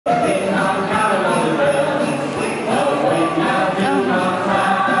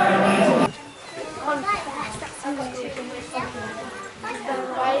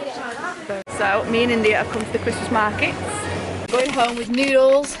and India have come to the Christmas markets. Going home with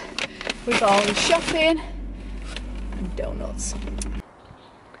noodles, we've all the shopping and donuts.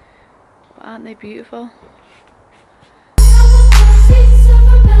 But aren't they beautiful?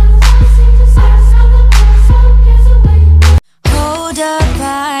 Hold up,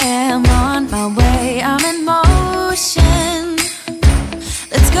 I am on my way, I'm in motion.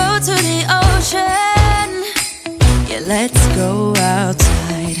 Let's go to the ocean. Yeah, let's go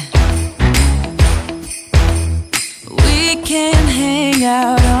outside. We can hang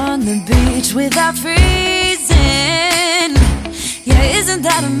out on the beach without freezing. Yeah, isn't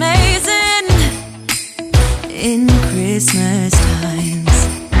that amazing? In Christmas times,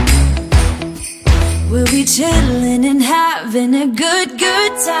 we'll be chilling and having a good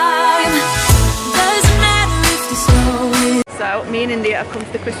time. Doesn't matter if the snow is... So, me and India have come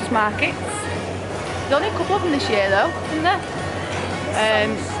to the Christmas markets. There's only a couple of them this year though, isn't there?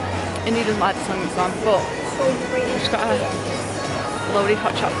 India doesn't like the song it's on, but she's got a loaded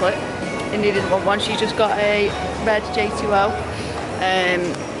hot chocolate. India didn't want one, she just got a red J2O.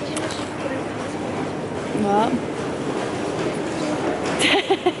 What?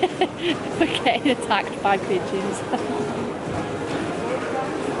 We're getting attacked by pigeons.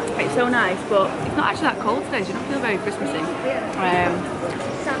 It's so nice, but it's not actually that cold today, so you don't feel very Christmassy.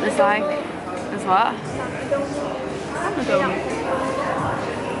 It's like, there's what?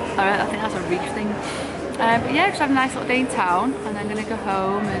 Alright, I think that's a reef thing. But yeah, just have a nice little day in town, and then gonna go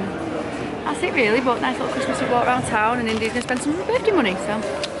home, and that's it really. But nice little Christmassy walk around town, and India's gonna spend some birthday money. So.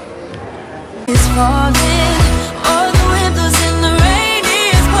 It's falling, all the windows in the rain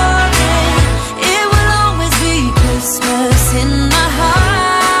is pouring. It will always be Christmas in my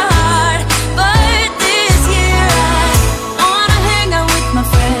heart. But this year I wanna hang out with my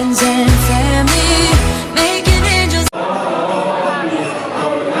friends and family, making angels.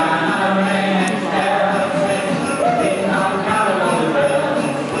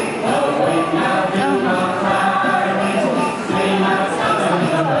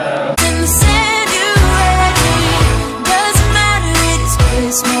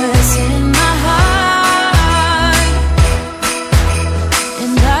 Christmas in my heart,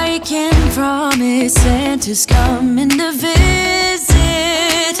 and I can promise Santa's coming to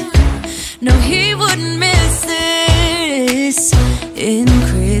visit. No, he wouldn't miss this in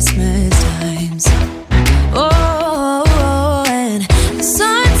Christmas times. Oh, and the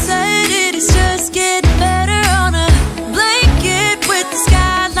sun said it is just getting better on a blanket with the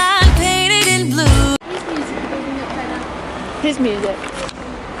skyline painted in blue. His music.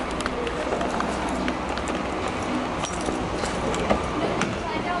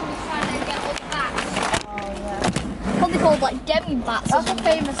 Called like demi bats. That's a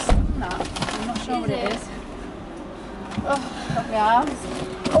famous song, that. I'm not sure what it is. Oh, got my arms.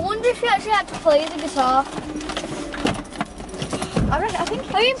 I wonder if you actually had to play the guitar. I think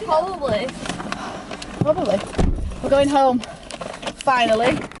probably. Probably. We're going home.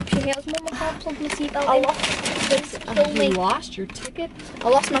 Finally. She hears Mum, I can't plug my seatbelt in. You lost your ticket? I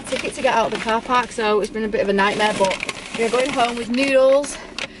lost my ticket to get out of the car park, so it's been a bit of a nightmare, but we're going home with noodles.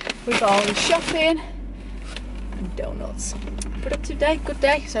 We've all the shopping. Donuts. Productive day, good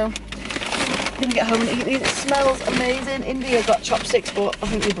day. So I'm gonna get home and eat these. It smells amazing. India got chopsticks, but I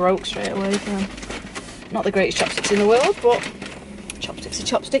think they broke straight away. So not the greatest chopsticks in the world, but chopsticks are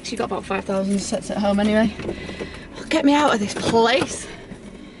chopsticks. You got about 5,000 sets at home anyway. Well, get me out of this place.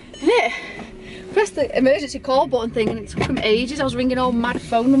 Innit? Pressed the emergency call button thing and it took him ages. I was ringing all mad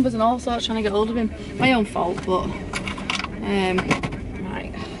phone numbers and all sorts trying to get hold of him. My own fault, but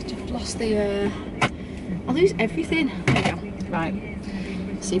right. I've lost the. I lose everything. There we go. Right.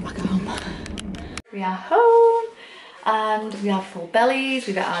 See you back at home. We are home and we have full bellies.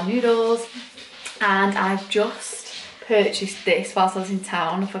 We've got our noodles and I've just purchased this whilst I was in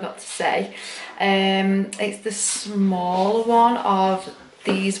town, I forgot to say. It's the smaller one of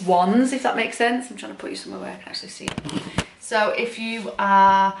these ones, if that makes sense. I'm trying to put you somewhere where I can actually see it. So if you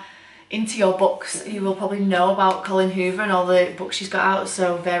are into your books, you will probably know about Collen Hoover and all the books she's got out.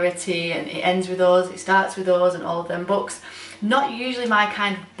 So Verity, and It Ends With Us, It Starts With Us, and all of them books. Not usually my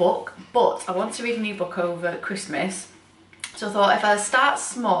kind of book, but I want to read a new book over Christmas. So I thought if I start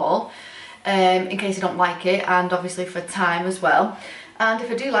small, in case I don't like it, and obviously for time as well, and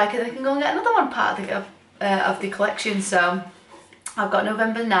if I do like it, then I can go and get another one part of the collection. So I've got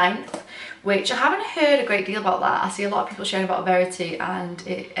November 9th, which I haven't heard a great deal about that. I see a lot of people sharing about Verity and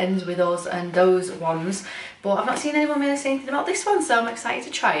It Ends With Us and those ones, but I've not seen anyone really say anything about this one, so I'm excited to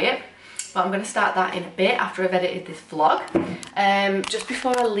try it. But I'm going to start that in a bit after I've edited this vlog. Just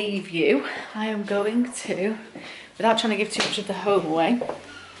before I leave you, I am going to, without trying to give too much of the home away,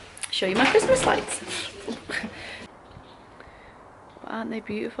 show you my Christmas lights. Aren't they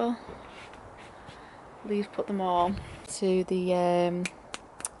beautiful? Lee's put them all to the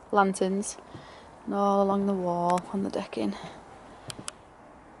lanterns and all along the wall on the decking.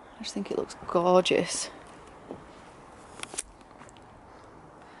 I just think it looks gorgeous.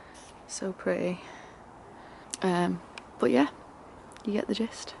 So pretty. But yeah, you get the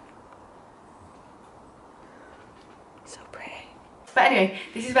gist. So pretty. But anyway,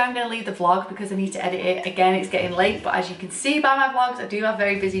 this is where I'm going to leave the vlog because I need to edit it. Again, it's getting late, but as you can see by my vlogs, I do have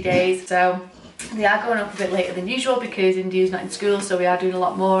very busy days. So they are going up a bit later than usual because India's not in school, so we are doing a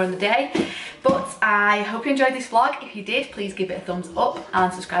lot more in the day. But I hope you enjoyed this vlog. If you did, please give it a thumbs up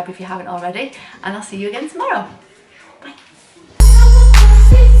and subscribe if you haven't already. And I'll see you again tomorrow.